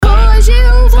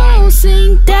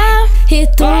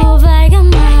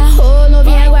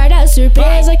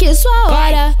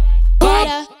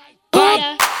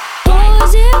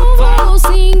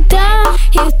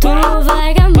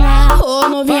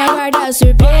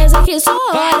surpresa que sua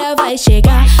hora vai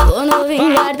chegar. O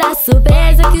novinho guarda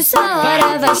surpresa que sua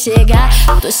hora vai chegar.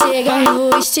 Tô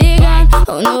chegando, estigando,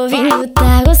 o novinho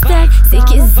tá gostando. Se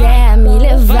quiser me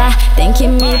levar, tem que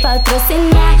me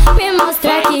patrocinar. Me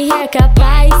mostrar que é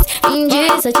capaz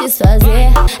de satisfazer.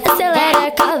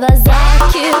 Acelera Chavozá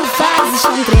que faz o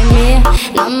chão tremer.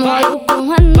 Namoro por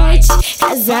uma noite,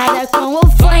 casada com o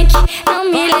funk.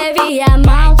 Não me leve a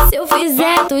mal se eu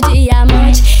fizer tu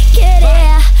diamante.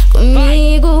 Querer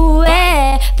comigo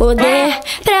é poder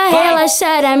pra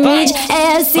relaxar a mente.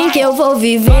 É assim que eu vou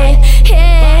viver.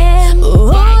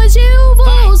 Hoje eu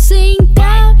vou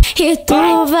sentar e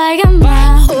tu vai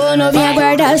amar. O novinho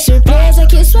aguarda a surpresa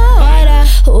que sua hora.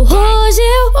 Hoje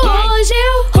eu vou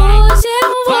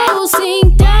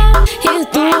sentar e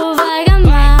tu vai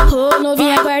amar. O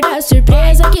novinho aguarda a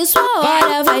surpresa que sua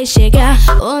hora vai chegar.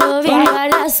 O novinho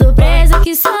aguarda a surpresa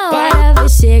que sua hora vai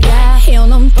chegar. Eu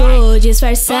não tô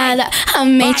disfarçada, a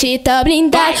mente tá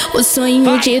blindada. O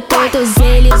sonho de todos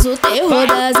eles, o terror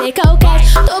das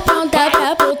recalcadas. Tô pronta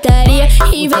pra putaria,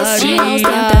 investir na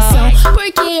ostentação.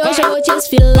 Porque hoje eu vou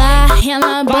desfilar é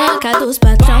na banca dos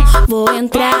patrão. Vou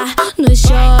entrar no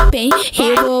shopping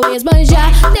e vou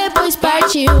esbanjar. Depois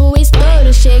parte o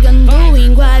estouro chegando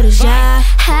em Guarujá.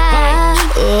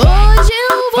 Hoje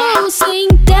eu vou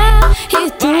sentar e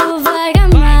tu vai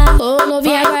amar. O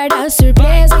novinho aguarda a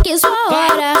surpresa que sua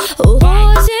hora.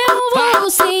 Hoje eu vou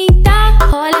sentar.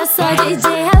 Olha só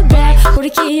DJ Abel,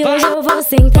 porque hoje eu vou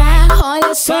sentar.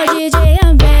 Olha só DJ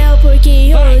Abel,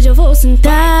 porque hoje eu vou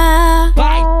sentar.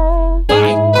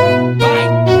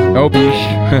 É o bicho.